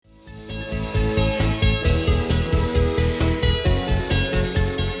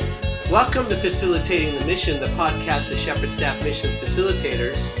Welcome to Facilitating the Mission, the podcast of Shepherd Staff Mission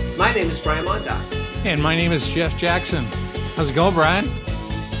Facilitators. My name is Brian Mondock. And my name is Jeff Jackson. How's it going, Brian?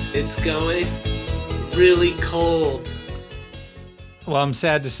 It's really cold. Well, I'm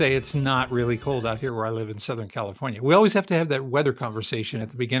sad to say it's not really cold out here where I live in Southern California. We always have to have that weather conversation at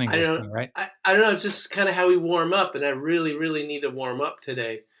the beginning of this thing, right? I don't know. It's just kind of how we warm up, and I really, really need to warm up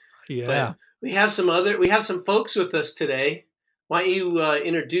today. Yeah. But we have some folks with us today. Why don't you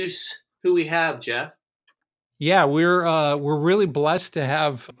introduce who we have, Jeff? Yeah, we're really blessed to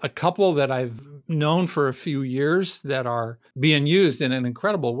have a couple that I've known for a few years that are being used in an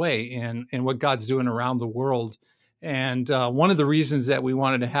incredible way in what God's doing around the world. And one of the reasons that we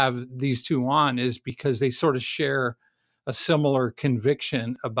wanted to have these two on is because they sort of share a similar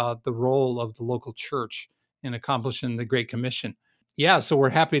conviction about the role of the local church in accomplishing the Great Commission. Yeah, so we're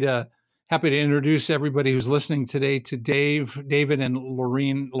happy to introduce everybody who's listening today to David and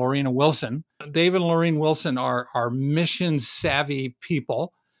Lorena Wilson. David and Lorena Wilson are mission savvy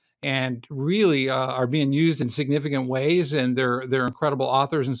people and really are being used in significant ways, and they're incredible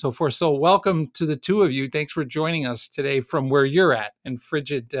authors and so forth. So welcome to the two of you. Thanks for joining us today from where you're at in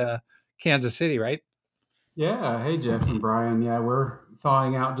frigid Kansas City, right? Yeah. Hey, Jeff and Brian. Yeah, we're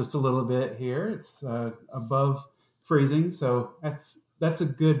thawing out just a little bit here. It's above freezing, so that's a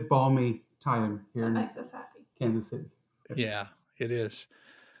good balmy time here in makes us happy. Kansas City. Yeah, it is.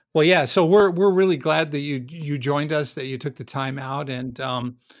 Well, yeah. So we're really glad that you joined us, that you took the time out, and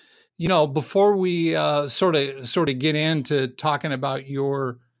before we sort of get into talking about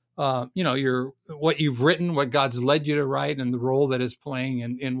your what you've written, what God's led you to write, and the role that is playing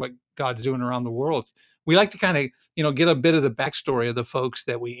in what God's doing around the world, we like to kind of get a bit of the backstory of the folks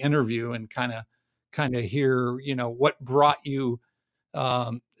that we interview and kind of hear what brought you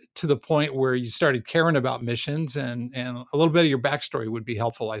to the point where you started caring about missions, and a little bit of your backstory would be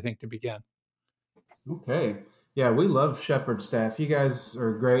helpful, I think, to begin. Okay. Yeah, we love Shepherd Staff. You guys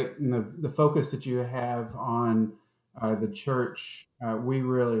are great, and the focus that you have on the church, we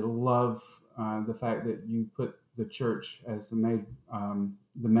really love the fact that you put the church as the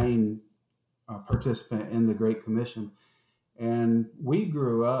main participant in the Great Commission. And we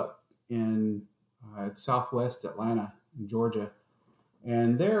grew up in Southwest Atlanta, in Georgia,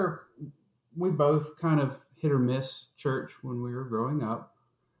 and there we both kind of hit or miss church when we were growing up.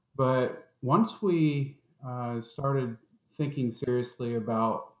 But once we started thinking seriously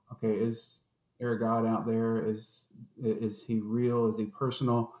about, okay, is there a God out there? Is he real? Is he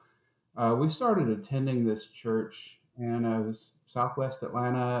personal? We started attending this church, and it was Southwest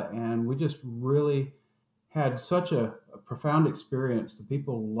Atlanta, and we just really had such a profound experience. The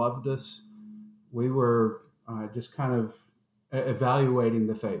people loved us. We were just kind of evaluating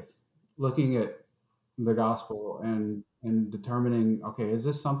the faith, looking at the gospel and determining, okay, is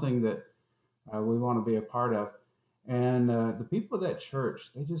this something that we want to be a part of? And the people of that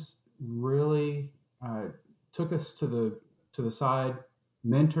church, they just really took us to the side,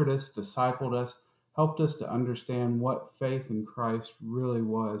 mentored us, discipled us, helped us to understand what faith in Christ really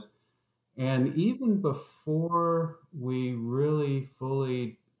was. And even before we really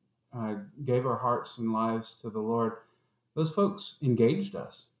fully gave our hearts and lives to the Lord, those folks engaged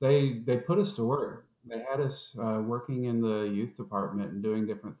us. They put us to work. They had us working in the youth department and doing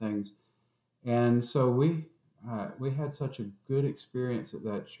different things. And so we had such a good experience at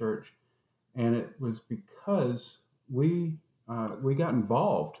that church, and it was because we got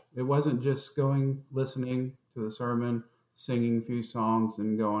involved. It wasn't just going, listening to the sermon, singing a few songs,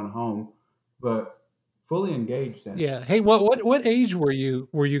 and going home, but fully engaged in it. Yeah. Hey, what age were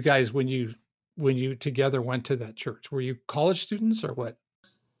you guys when you together went to that church? Were you college students or what?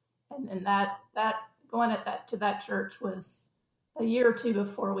 And that going to that church was a year or two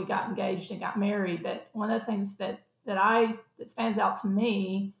before we got engaged and got married. But one of the things that stands out to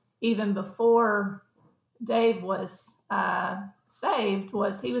me, even before Dave was saved,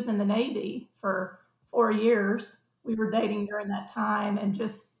 was he was in the Navy for 4 years. We were dating during that time, and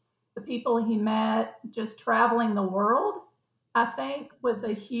just the people he met, just traveling the world, I think was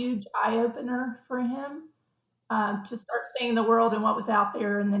a huge eye-opener for him, to start seeing the world and what was out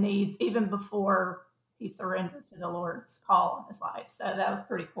there and the needs, even before he surrendered to the Lord's call in his life. So that was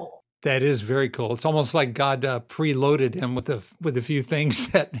pretty cool. That is very cool. It's almost like God preloaded him with a few things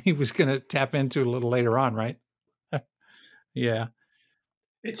that he was going to tap into a little later on, right? Yeah.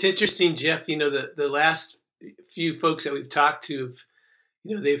 It's interesting, Jeff. The last few folks that we've talked to,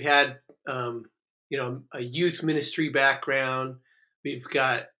 they've had a youth ministry background. We've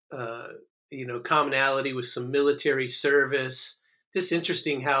got commonality with some military service. Just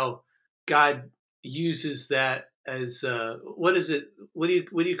interesting how God uses that as what is it? What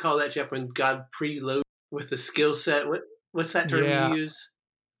do you call that, Jeff? When God preloads with a skill set? What's that term you Yeah. use?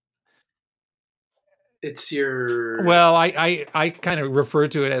 It's your Well, I kind of refer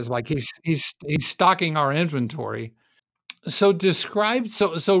to it as like he's stocking our inventory. So describe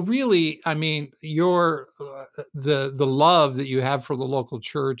so really, I mean, your the love that you have for the local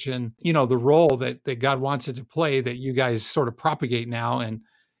church and the role that God wants it to play that you guys sort of propagate now and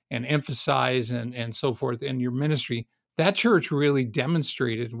emphasize and so forth in your ministry. That church really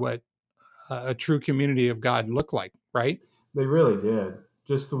demonstrated what a true community of God looked like, right? They really did.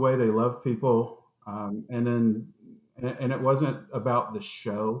 Just the way they loved people, and it wasn't about the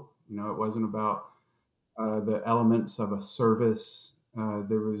show. It wasn't about the elements of a service.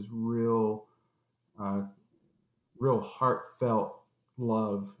 There was uh, real heartfelt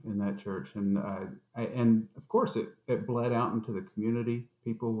love in that church, and of course it bled out into the community.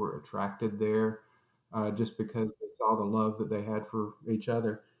 People were attracted there just because they saw the love that they had for each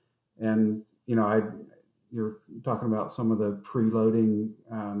other. And you're talking about some of the preloading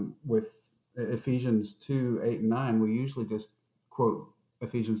with Ephesians 2:8 and 9. We usually just quote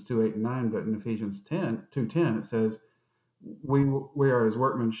Ephesians 2:8 and 9, but in Ephesians 2:10 it says, we are his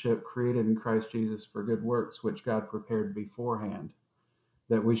workmanship, created in Christ Jesus for good works, which God prepared beforehand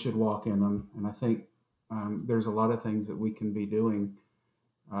that we should walk in them. And I think there's a lot of things that we can be doing,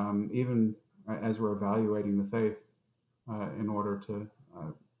 even as we're evaluating the faith, in order to,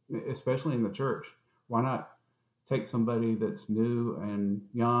 especially in the church. Why not take somebody that's new and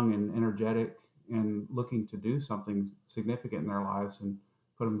young and energetic and looking to do something significant in their lives and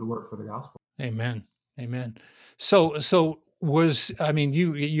put them to work for the gospel? Amen. Amen. So was I mean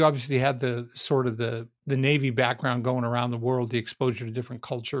you obviously had the sort of the Navy background going around the world, the exposure to different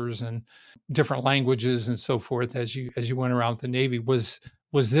cultures and different languages and so forth as you went around with the Navy. Was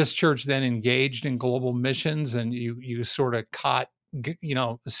this church then engaged in global missions and you sort of caught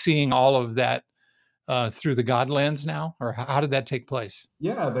seeing all of that through the God lens now, or how did that take place?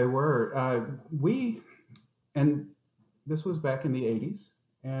 Yeah, they were. And this was back in the 80s.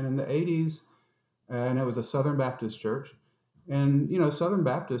 And in the 80s, and it was a Southern Baptist church. And, Southern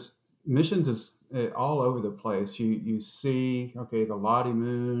Baptist missions is all over the place. You see, okay, the Lottie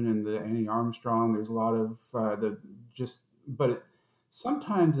Moon and the Annie Armstrong. There's a lot of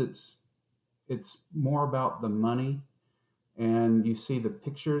sometimes it's more about the money, and you see the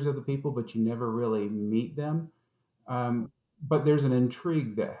pictures of the people, but you never really meet them. Um, but there's an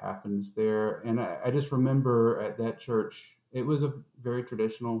intrigue that happens there, and I just remember at that church, it was a very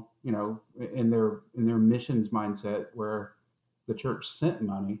traditional, in their missions mindset, where the church sent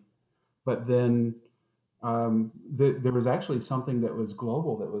money, but then there was actually something that was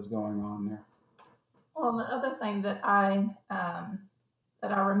global that was going on there. Well, the other thing that I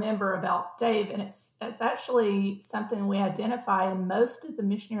remember about Dave, and it's actually something we identify in most of the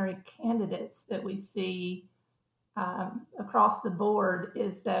missionary candidates that we see across the board,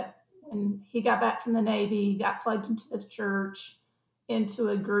 is that when he got back from the Navy, he got plugged into this church, into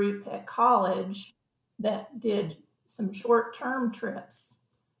a group at college that did some short-term trips.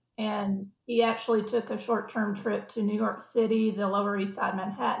 And he actually took a short-term trip to New York City, the Lower East Side,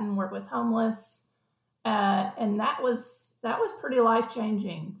 Manhattan, worked with homeless, and that was pretty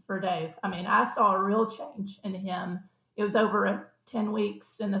life-changing for Dave. I mean, I saw a real change in him. It was over 10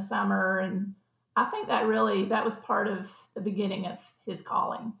 weeks in the summer, and I think that was part of the beginning of his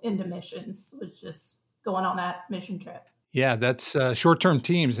calling into missions, was just going on that mission trip. Yeah, that's short-term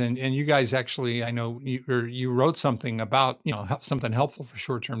teams, and you guys actually, I know you wrote something about something helpful for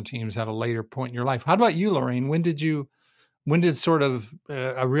short-term teams at a later point in your life. How about you, Lorraine? When did sort of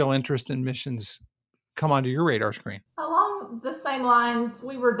a real interest in missions come onto your radar screen? Along the same lines,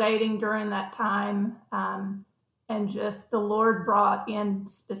 we were dating during that time, and just the Lord brought in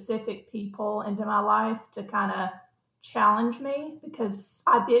specific people into my life to kind of challenge me, because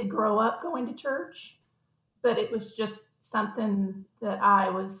I did grow up going to church, but it was just something that I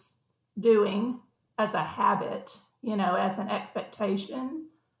was doing as a habit, as an expectation.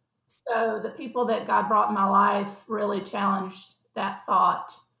 So the people that God brought in my life really challenged that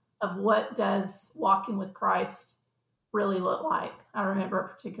thought of, what does walking with Christ really look like? I remember a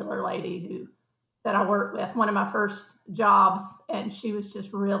particular lady that I worked with, one of my first jobs, and she was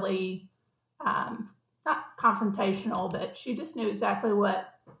just really not confrontational, but she just knew exactly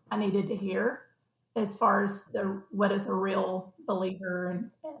what I needed to hear as far as what is a real believer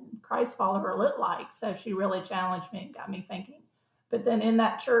and Christ follower look like. So she really challenged me and got me thinking. But then in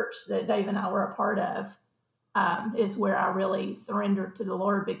that church that Dave and I were a part of, is where I really surrendered to the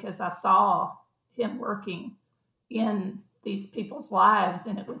Lord, because I saw him working in these people's lives,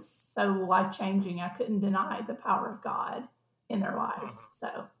 and it was so life changing. I couldn't deny the power of God in their lives.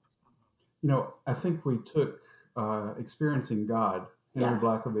 So, I think we took Experiencing God, Henry yeah,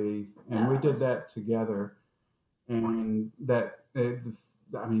 Blackaby, and yeah, we it did was, that together. And that,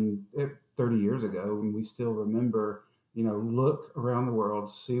 30 years ago, and we still remember, look around the world,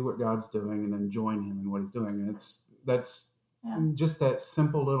 see what God's doing, and then join Him in what He's doing. And that's yeah. just that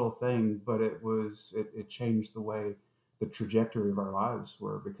simple little thing, but it changed the trajectory of our lives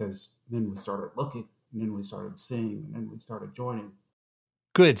were, because then we started looking, and then we started seeing, and then we started joining.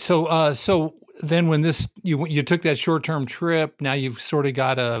 Good. So then when you took that short-term trip, now you've sort of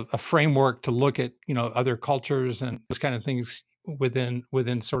got a framework to look at, other cultures and those kind of things within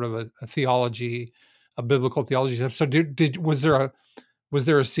sort of a theology, a biblical theology stuff. So did was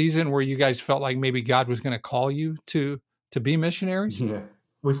there a season where you guys felt like maybe God was going to call you to be missionaries? Yeah,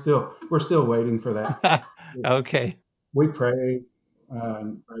 we're still waiting for that. Okay. We pray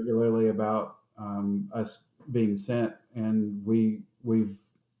regularly about us being sent, and we've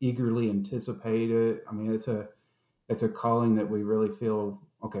eagerly anticipated. I mean, it's a calling that we really feel,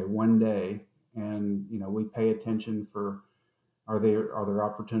 okay, one day, and we pay attention for, are there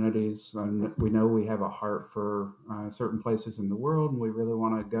opportunities, and we know we have a heart for certain places in the world, and we really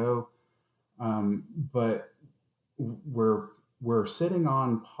want to go, but we're we're sitting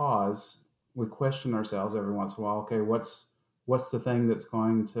on pause. We question ourselves every once in a while. Okay, what's the thing that's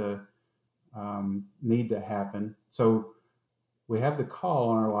going to need to happen? So we have the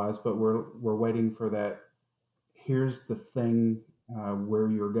call in our lives, but we're waiting for that. Here's the thing, where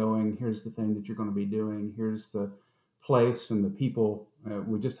you're going. Here's the thing that you're going to be doing. Here's the place and the people.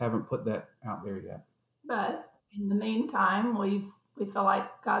 We just haven't put that out there yet. But in the meantime, we feel like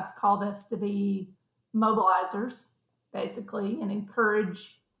God's called us to be mobilizers, basically, and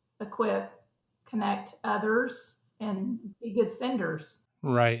encourage, equip, connect others, and be good senders.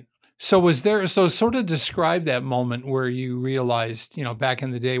 Right. So sort of describe that moment where you realized, back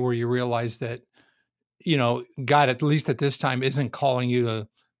in the day where you realized that, God, at least at this time, isn't calling you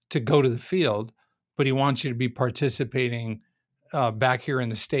to go to the field, but He wants you to be participating back here in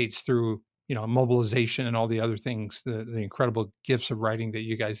the States through, mobilization and all the other things, the incredible gifts of writing that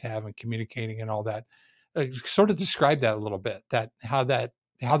you guys have and communicating and all that. Sort of describe that a little bit, how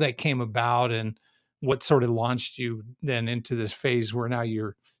that came about and what sort of launched you then into this phase where now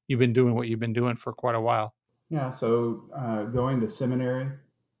you've been doing what you've been doing for quite a while. Yeah. So going to seminary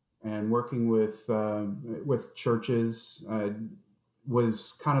and working with churches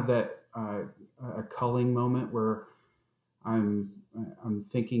was kind of that a culling moment where I'm I'm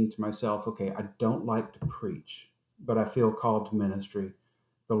thinking to myself, okay, I don't like to preach, but I feel called to ministry.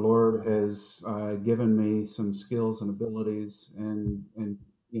 The Lord has given me some skills and abilities, and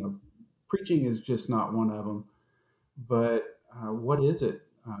preaching is just not one of them. But what is it?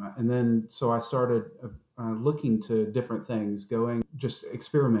 And then so I started looking to different things, going just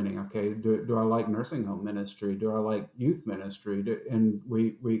experimenting. Okay, do I like nursing home ministry? Do I like youth ministry? And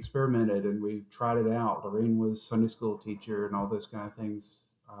we experimented and we tried it out. Lorraine was Sunday school teacher and all those kind of things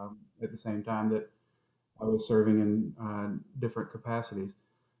at the same time that I was serving in different capacities.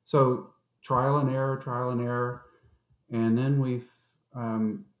 So trial and error, and then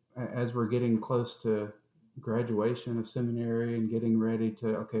as we're getting close to graduation of seminary and getting ready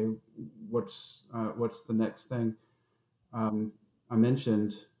to, okay, what's the next thing? I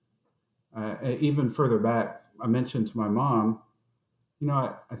mentioned even further back. I mentioned to my mom,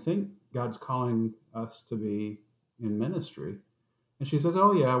 I think God's calling us to be in ministry, and she says,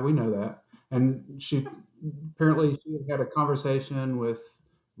 "Oh yeah, we know that." And she had a conversation with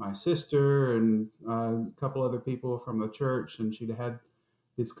my sister and a couple other people from the church, and she'd had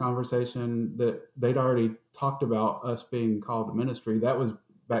this conversation that they'd already talked about us being called to ministry. That was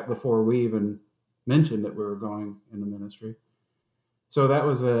back before we even mentioned that we were going into ministry. So that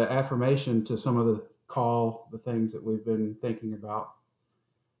was an affirmation to some of the things that we've been thinking about.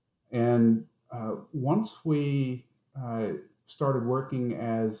 And once we started working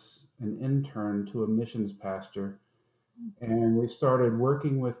as an intern to a missions pastor, and we started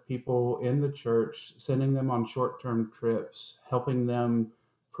working with people in the church, sending them on short-term trips, helping them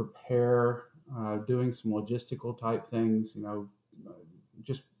prepare, doing some logistical type things,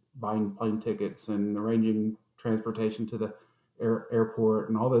 just buying plane tickets and arranging transportation to the airport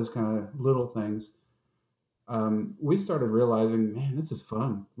and all those kind of little things. We started realizing, man, this is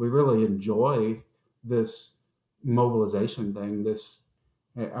fun. We really enjoy this mobilization thing.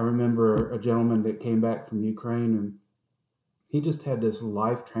 I remember a gentleman that came back from Ukraine, and he just had this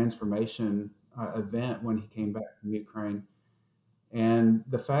life transformation event when he came back from Ukraine. And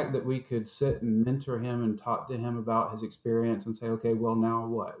the fact that we could sit and mentor him and talk to him about his experience and say, okay, well, now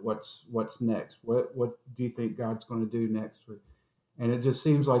what? What's next? What do you think God's going to do next? And it just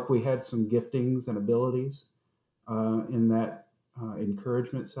seems like we had some giftings and abilities in that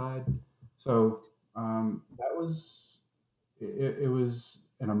encouragement side. So that was it was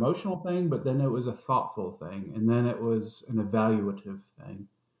an emotional thing, but then it was a thoughtful thing, and then it was an evaluative thing.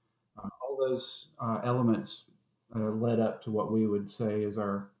 All those elements led up to what we would say is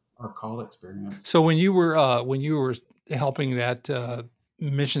our call experience. So when you were helping that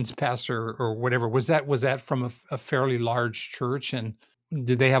missions pastor or whatever, was that from a fairly large church, and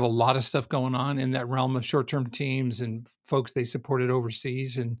did they have a lot of stuff going on in that realm of short-term teams and folks they supported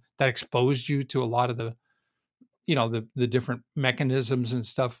overseas, and that exposed you to a lot of the the different mechanisms and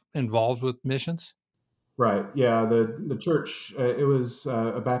stuff involved with missions? Right. Yeah. The church, it was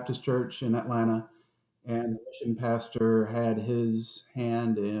a Baptist church in Atlanta, and the mission pastor had his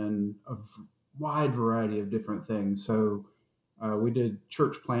hand in a wide variety of different things. So we did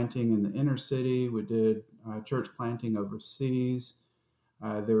church planting in the inner city. We did church planting overseas.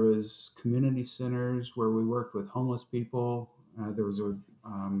 There was community centers where we worked with homeless people. There was a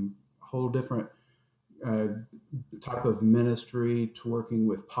whole different uh, type of ministry to working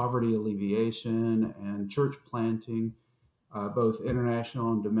with poverty alleviation and church planting, both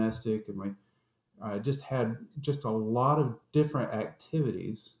international and domestic. And we just had just a lot of different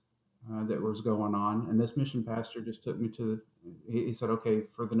activities that was going on. And this mission pastor just took me to he said, okay,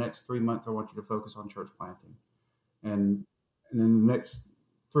 for the next 3 months, I want you to focus on church planting. And, and then the next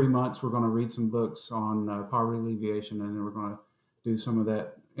 3 months, we're going to read some books on poverty alleviation, and then we're going to do some of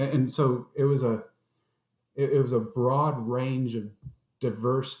that. And so it was a broad range of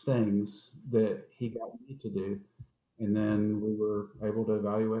diverse things that he got me to do. And then we were able to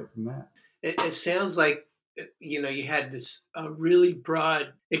evaluate from that. It sounds like you had this really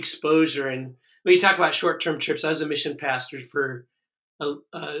broad exposure. And when you talk about short-term trips, I was a mission pastor for a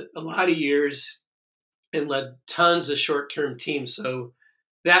lot of years and led tons of short-term teams. So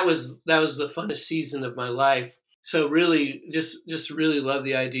that was the funnest season of my life. So really, just really love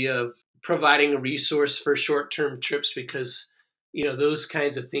the idea of providing a resource for short-term trips, because those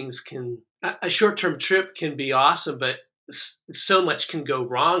kinds of things a short-term trip can be awesome, but so much can go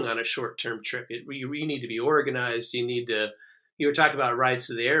wrong on a short-term trip. You need to be organized. You were talking about rides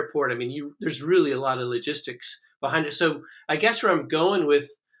to the airport. I mean, there's really a lot of logistics behind it. So I guess where I'm going with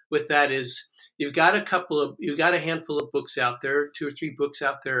that is you've got a handful of books out there, 2 or 3 books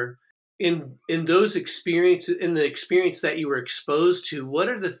out there. In those experiences, in the experience that you were exposed to, what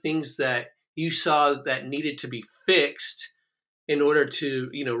are the things that you saw that needed to be fixed in order to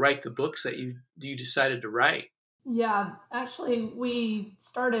write the books that you decided to write? Yeah, actually, we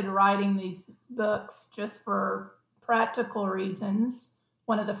started writing these books just for practical reasons.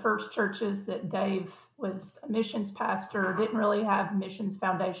 One of the first churches that Dave was a missions pastor didn't really have missions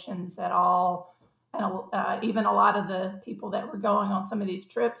foundations at all. And even a lot of the people that were going on some of these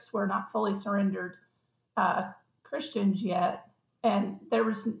trips were not fully surrendered Christians yet. And there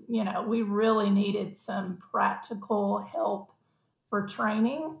was, we really needed some practical help for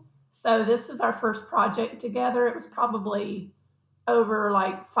training. So this was our first project together. It was probably over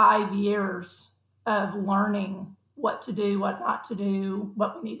like 5 years of learning what to do, what not to do,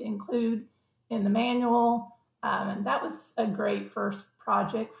 what we need to include in the manual. And that was a great first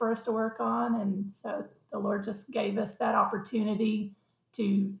project for us to work on. And so the Lord just gave us that opportunity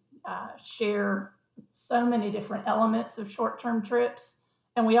to share so many different elements of short-term trips.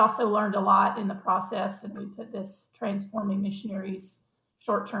 And we also learned a lot in the process, and we put this Transforming Missionaries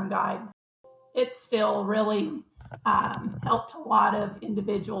short-term guide. It still really helped a lot of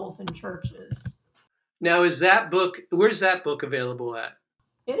individuals and churches. Now, where's that book available at?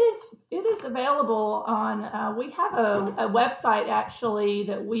 It is available on, we have a website actually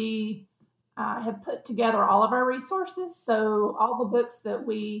that we have put together all of our resources. So all the books that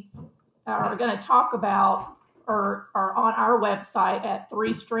we are going to talk about are on our website at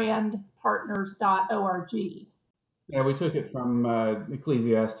 3strandpartners.org. Yeah, we took it from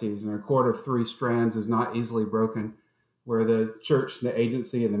Ecclesiastes, and a cord of 3 strands is not easily broken, where the church, the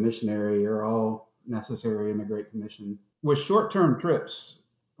agency, and the missionary are all necessary in the Great Commission. With short-term trips,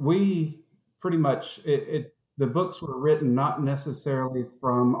 we pretty much, the books were written not necessarily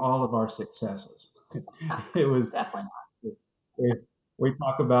from all of our successes. It was definitely not. We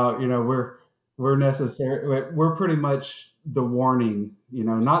talk about, we're necessary. We're pretty much the warning,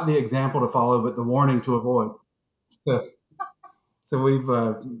 not the example to follow, but the warning to avoid. So we've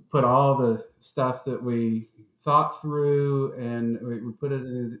put all the stuff that we thought through, and we put it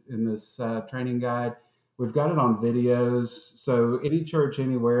in this training guide. We've got it on videos, so any church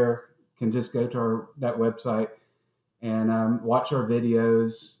anywhere can just go to that website and watch our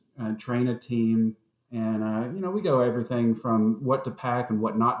videos, train a team, and we go everything from what to pack and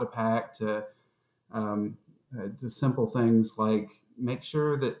what not to pack to simple things like make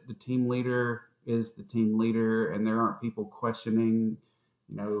sure that the team leader is the team leader and there aren't people questioning,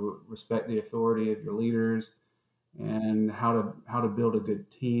 respect the authority of your leaders and how to build a good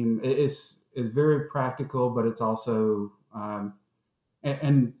team. It is very practical, but it's also and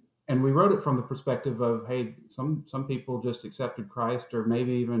we wrote it from the perspective of, hey, some people just accepted Christ or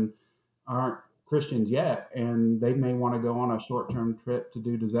maybe even aren't Christians yet, and they may want to go on a short-term trip to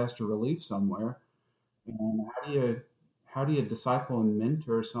do disaster relief somewhere. And how do you disciple and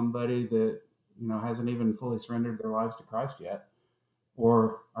mentor somebody that hasn't even fully surrendered their lives to Christ yet,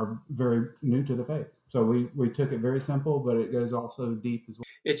 or are very new to the faith? So we took it very simple, but it goes also deep as well.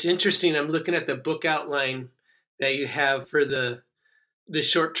 It's interesting. I'm looking at the book outline that you have for the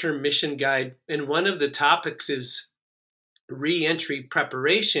short-term mission guide, and one of the topics is re-entry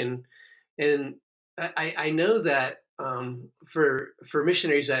preparation. And I know that for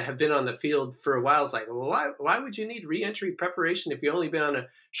missionaries that have been on the field for a while, it's like, well, why would you need re-entry preparation if you've only been on a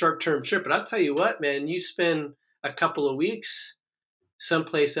short-term trip? But I'll tell you what, man, you spend a couple of weeks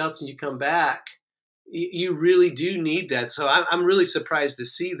someplace else and you come back, you really do need that. So I'm really surprised to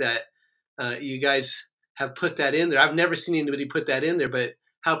see that you guys have put that in there. I've never seen anybody put that in there, but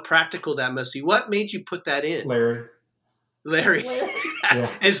how practical that must be. What made you put that in? Larry. Yeah.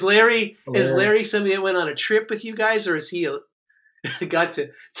 Is Larry somebody that went on a trip with you guys, or is he gotcha.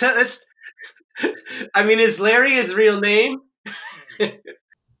 Is Larry his real name? I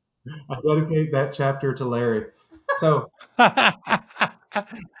dedicate that chapter to Larry. So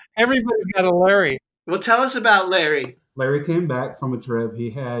everybody's got a Larry. Well, tell us about Larry. Larry came back from a trip.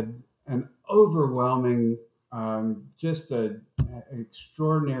 He had an overwhelming, just an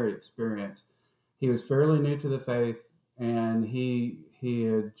extraordinary experience. He was fairly new to the faith, and he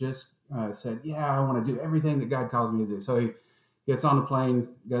had just said, "Yeah, I want to do everything that God calls me to do." So he gets on a plane,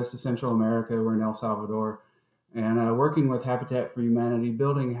 goes to Central America. We're in El Salvador, and working with Habitat for Humanity,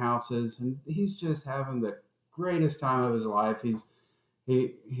 building houses, and he's just having the greatest time of his life. He's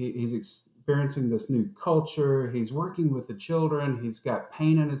experiencing this new culture. He's working with the children. He's got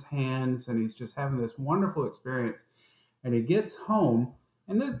paint in his hands, and he's just having this wonderful experience. And he gets home,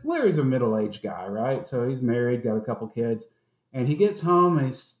 and Larry's a middle-aged guy, right? So he's married, got a couple kids, and he gets home and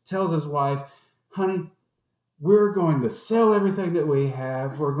he tells his wife, "Honey, we're going to sell everything that we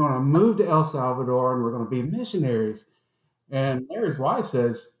have. We're going to move to El Salvador, and we're going to be missionaries." And Larry's wife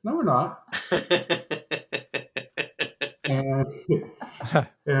says, "No, we're not."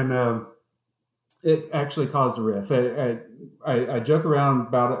 and it actually caused a rift. I joke around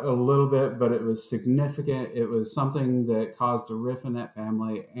about it a little bit, but it was significant. It was something that caused a rift in that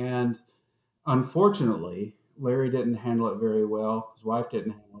family. And unfortunately, Larry didn't handle it very well. His wife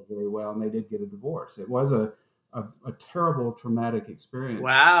didn't handle it very well, and they did get a divorce. It was a terrible, traumatic experience.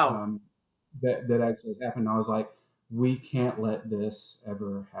 Wow. That actually happened. I was like, we can't let this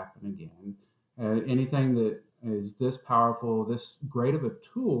ever happen again. Anything that is this powerful, this great of a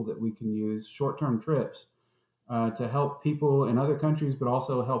tool that we can use, short-term trips, to help people in other countries, but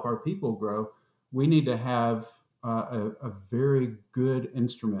also help our people grow, we need to have a very good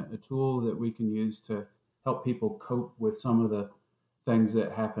instrument, a tool that we can use to help people cope with some of the things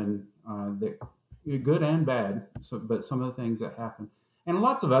that happen, that good and bad, but some of the things that happen. And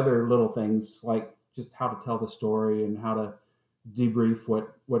lots of other little things like just how to tell the story and how to debrief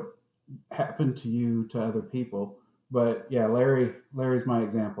what happened to you to other people. But yeah, Larry's my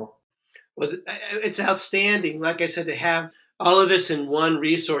example. Well, it's outstanding. Like I said, to have all of this in one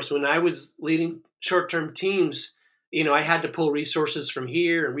resource. When I was leading short-term teams, I had to pull resources from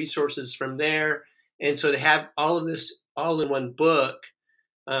here and resources from there. And so to have all of this all in one book,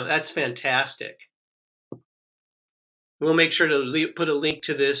 that's fantastic. We'll make sure to put a link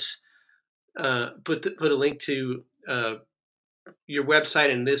to this, put a link to your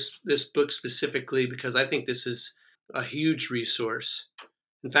website and this book specifically, because I think this is a huge resource.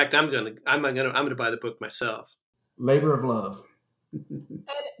 In fact, I'm gonna buy the book myself. Labor of love.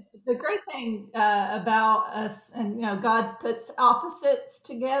 The great thing about us, and God puts opposites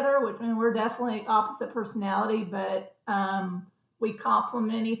together, which we're definitely opposite personality, but we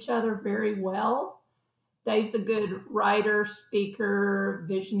complement each other very well. Dave's a good writer, speaker,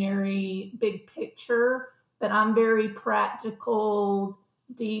 visionary, big picture, but I'm very practical,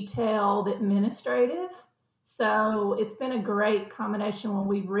 detailed, administrative. So it's been a great combination when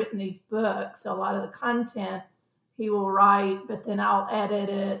we've written these books. So a lot of the content he will write, but then I'll edit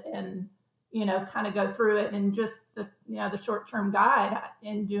it and kind of go through it, and just the short-term guide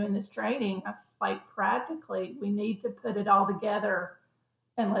in doing this training, I was like, practically, we need to put it all together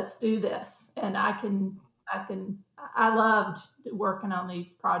and let's do this. And I loved working on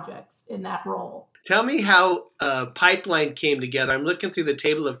these projects in that role. Tell me how Pipeline came together. I'm looking through the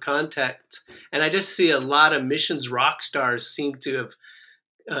table of contacts, and I just see a lot of missions rock stars seem to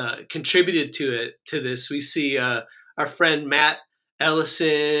have contributed to this. We see our friend Matt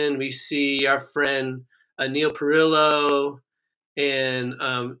Ellison. We see our friend Neil Perillo, and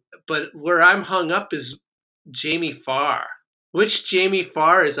but where I'm hung up is Jamie Farr. Which Jamie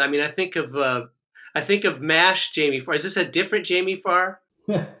Farr is? I mean, I think of MASH Jamie Farr. Is this a different Jamie Farr?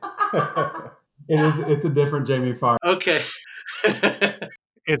 It's a different Jamie Farr. Okay.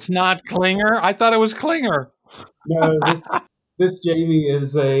 It's not Klinger. I thought it was Klinger. No, this Jamie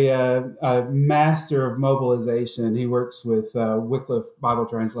is a master of mobilization. He works with Wycliffe Bible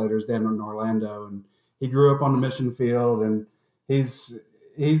translators down in Orlando, and he grew up on the mission field. And he's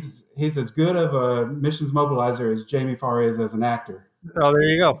as good of a missions mobilizer as Jamie Farr is as an actor. Oh, there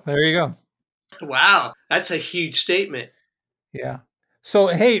you go. There you go. Wow, that's a huge statement. Yeah. So,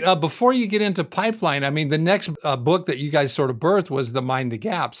 hey, before you get into Pipeline, I mean, the next book that you guys sort of birthed was The Mind the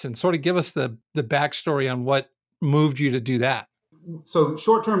Gaps, and sort of give us the backstory on what moved you to do that. So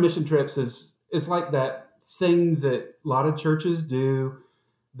short-term mission trips is like that thing that a lot of churches do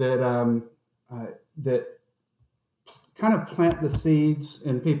that that kind of plant the seeds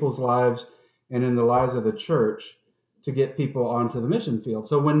in people's lives and in the lives of the church to get people onto the mission field.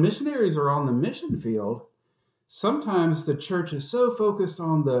 So when missionaries are on the mission field, sometimes the church is so focused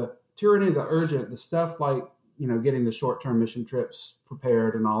on the tyranny of the urgent, the stuff like, getting the short-term mission trips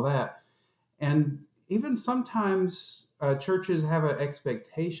prepared and all that. And even sometimes churches have an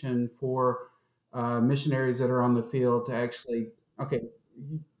expectation for missionaries that are on the field to actually,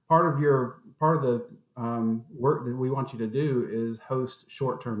 part of the work that we want you to do is host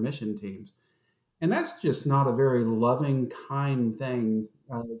short-term mission teams. And that's just not a very loving, kind thing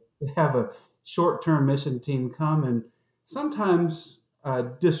to have a short-term mission team come and sometimes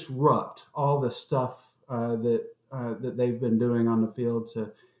disrupt all the stuff that they've been doing on the field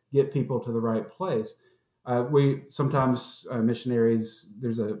to get people to the right place. We sometimes missionaries,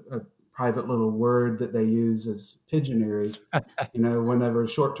 there's a private little word that they use as pigeonaries. Whenever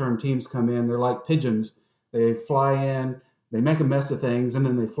short-term teams come in, they're like pigeons. They fly in, they make a mess of things, and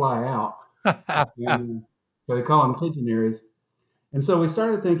then they fly out. So they call them pigeonaries. And so we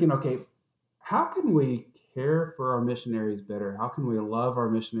started thinking, okay, how can we care for our missionaries better? How can we love our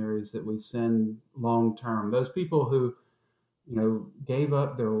missionaries that we send long-term? Those people who, gave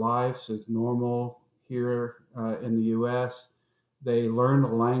up their lives as normal here in the U.S. They learned a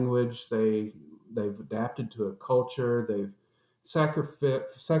language. They've adapted to a culture. They've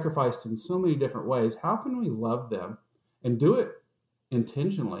sacrificed in so many different ways. How can we love them and do it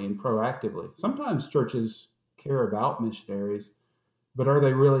intentionally and proactively? Sometimes churches care about missionaries, but are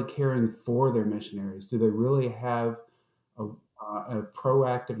they really caring for their missionaries? Do they really have a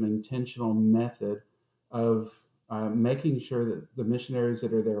proactive and intentional method of making sure that the missionaries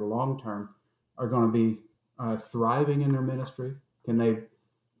that are there long-term are going to be thriving in their ministry? Can they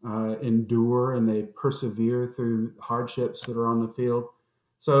endure and they persevere through hardships that are on the field?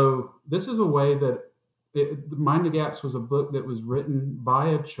 So this is a way that Mind the Gaps was a book that was written by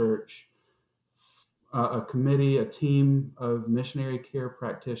a church, a committee, a team of missionary care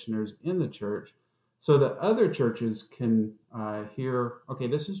practitioners in the church, so that other churches can hear, okay,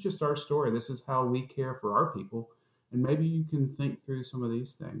 this is just our story. This is how we care for our people. And maybe you can think through some of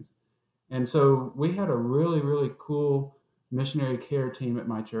these things. And so we had a really, really cool missionary care team at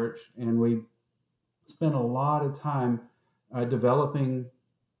my church. And we spent a lot of time developing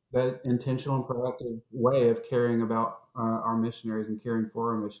that intentional and proactive way of caring about our missionaries and caring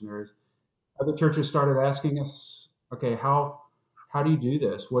for our missionaries. Other churches started asking us, okay, how do you do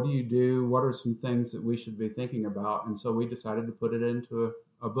this? What do you do? What are some things that we should be thinking about? And so we decided to put it into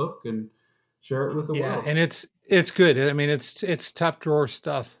a book and share it with the world. And it's good. I mean, it's top drawer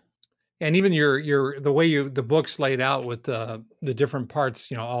stuff. And even the way the book's laid out with the different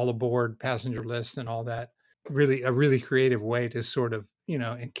parts, all aboard, passenger list and all that, really a really creative way to sort of,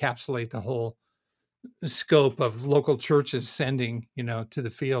 encapsulate the whole scope of local churches sending, to the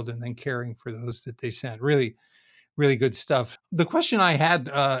field and then caring for those that they send. Really, really good stuff. The question I had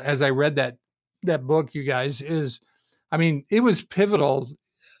as I read that book, you guys, is, I mean, it was pivotal.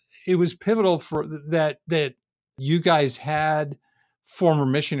 It was pivotal for that you guys had former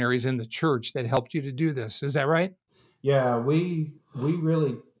missionaries in the church that helped you to do this. Is that right? Yeah, we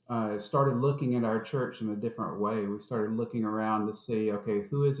really started looking at our church in a different way. We started looking around to see, okay,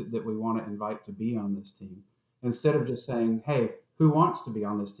 who is it that we want to invite to be on this team? Instead of just saying, hey, who wants to be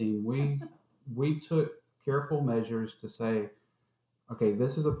on this team? We took careful measures to say, okay,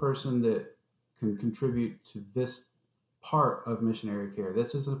 this is a person that can contribute to this part of missionary care.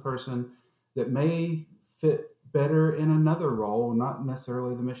 This is a person that may fit better in another role, not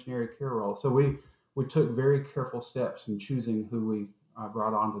necessarily the missionary care role. So we took very careful steps in choosing who we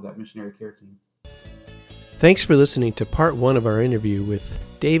brought onto that missionary care team. Thanks for listening to part 1 of our interview with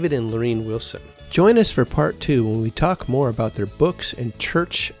David and Lorene Wilson. Join us for part 2 when we talk more about their books and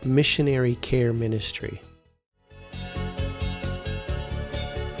church missionary care ministry.